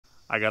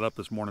I got up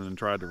this morning and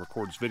tried to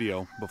record this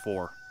video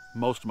before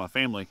most of my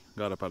family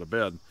got up out of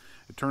bed.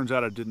 It turns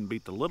out I didn't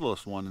beat the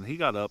littlest one, and he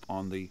got up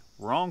on the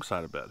wrong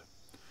side of bed.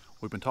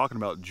 We've been talking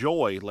about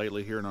joy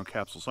lately here in our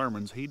Capsule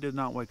sermons. He did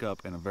not wake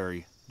up in a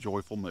very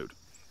joyful mood.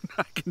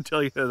 I can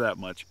tell you that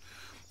much.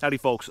 Howdy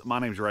folks, my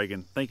name's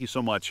Reagan. Thank you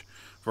so much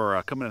for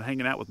coming and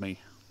hanging out with me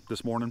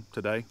this morning,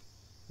 today.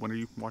 When are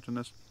you watching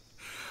this?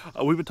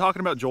 We've been talking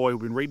about joy. We've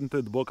been reading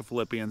through the book of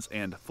Philippians,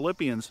 and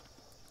Philippians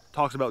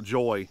talks about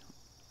joy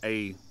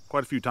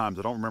quite a few times.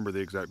 I don't remember the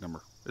exact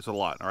number. It's a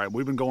lot, all right?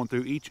 We've been going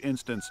through each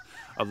instance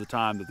of the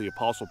time that the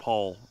Apostle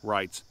Paul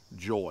writes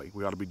joy.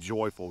 We ought to be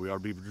joyful. We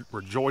ought to be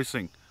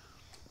rejoicing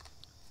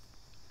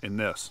in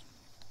this.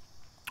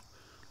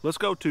 Let's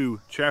go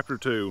to chapter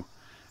 2,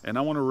 and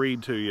I want to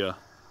read to you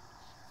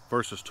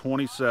verses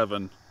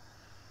 27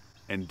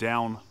 and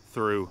down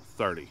through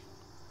 30.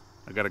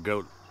 I got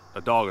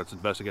a dog that's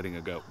investigating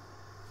a goat.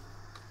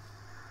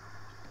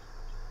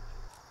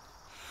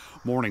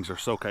 Mornings are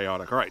so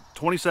chaotic. All right,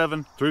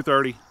 27 through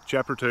 30,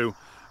 chapter 2.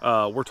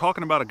 We're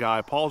talking about a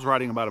guy. Paul's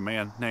writing about a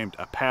man named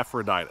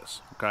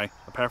Epaphroditus. Okay,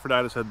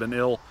 Epaphroditus had been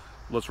ill.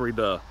 Let's read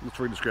the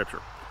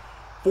scripture.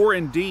 For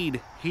indeed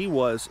he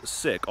was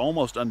sick,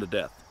 almost unto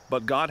death.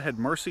 But God had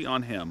mercy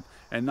on him,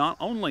 and not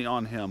only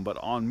on him, but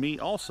on me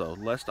also,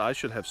 lest I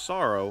should have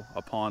sorrow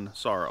upon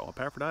sorrow.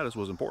 Epaphroditus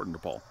was important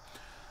to Paul.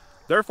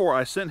 Therefore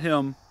I sent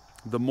him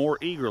the more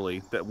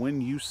eagerly, that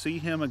when you see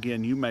him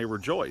again you may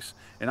rejoice,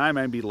 and I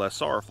may be less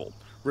sorrowful.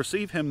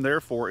 Receive him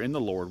therefore in the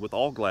Lord with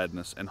all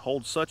gladness, and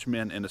hold such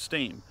men in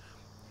esteem.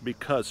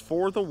 Because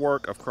for the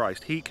work of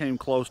Christ he came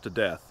close to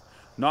death,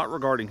 not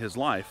regarding his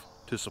life,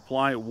 to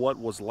supply what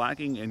was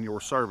lacking in your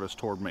service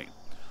toward me.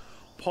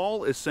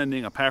 Paul is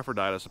sending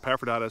Epaphroditus.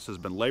 Epaphroditus has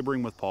been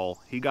laboring with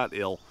Paul. He got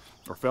ill,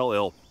 or fell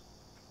ill,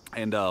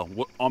 and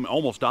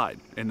almost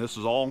died. And this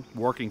is all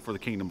working for the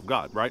kingdom of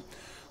God, right?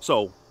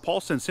 So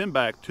Paul sends him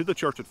back to the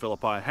church at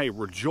Philippi. Hey,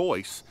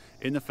 rejoice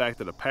in the fact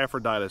that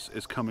Epaphroditus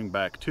is coming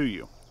back to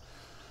you.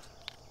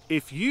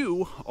 If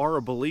you are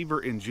a believer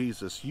in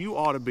Jesus, you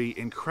ought to be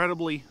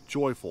incredibly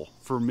joyful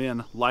for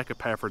men like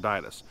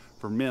Epaphroditus,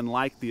 for men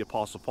like the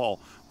Apostle Paul,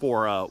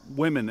 for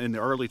women in the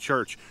early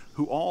church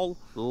who all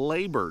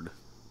labored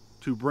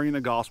to bring the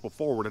gospel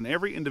forward. And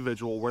every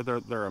individual, whether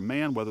they're a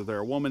man, whether they're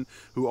a woman,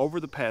 who over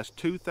the past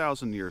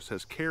 2,000 years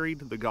has carried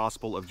the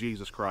gospel of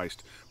Jesus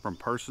Christ from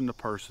person to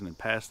person and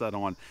passed that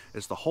on,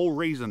 is the whole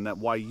reason that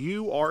why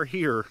you are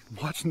here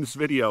watching this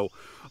video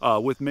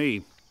with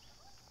me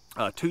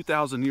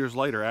 2,000 years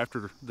later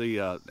after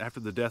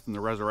the death and the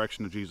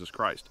resurrection of Jesus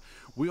Christ.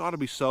 We ought to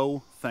be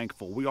so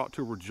thankful. We ought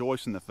to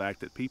rejoice in the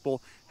fact that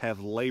people have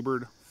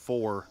labored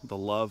for the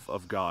love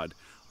of God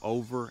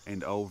over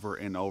and over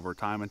and over,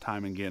 time and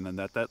time again, and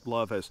that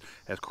love has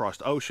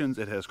crossed oceans,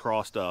 it has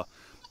crossed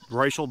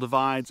racial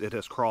divides, it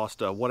has crossed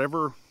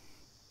whatever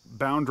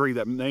boundary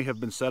that may have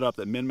been set up,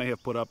 that men may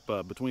have put up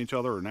between each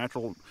other, or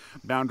natural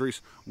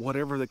boundaries,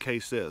 whatever the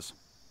case is.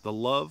 The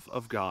love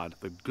of God,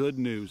 the good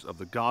news of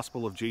the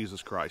gospel of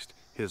Jesus Christ,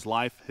 his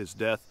life, his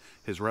death,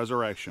 his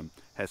resurrection,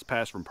 has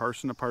passed from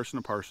person to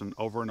person to person,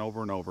 over and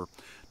over and over,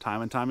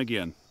 time and time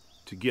again,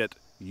 to get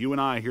you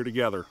and I here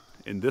together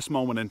in this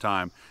moment in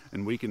time,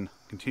 and we can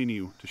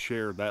continue to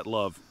share that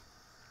love,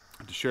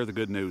 to share the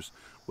good news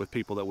with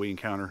people that we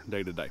encounter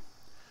day to day.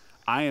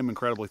 I am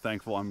incredibly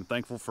thankful. I'm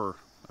thankful for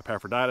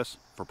Epaphroditus,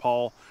 for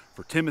Paul,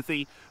 for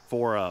Timothy,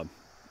 for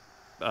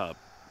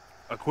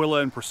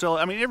Aquila and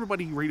Priscilla. I mean,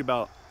 everybody you read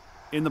about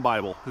in the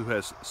Bible who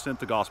has sent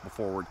the gospel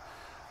forward.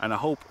 And I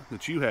hope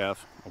that you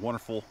have a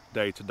wonderful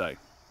day today.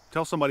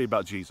 Tell somebody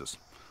about Jesus.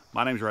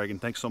 My name's Reagan.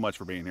 Thanks so much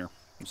for being here.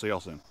 We'll see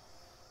y'all soon.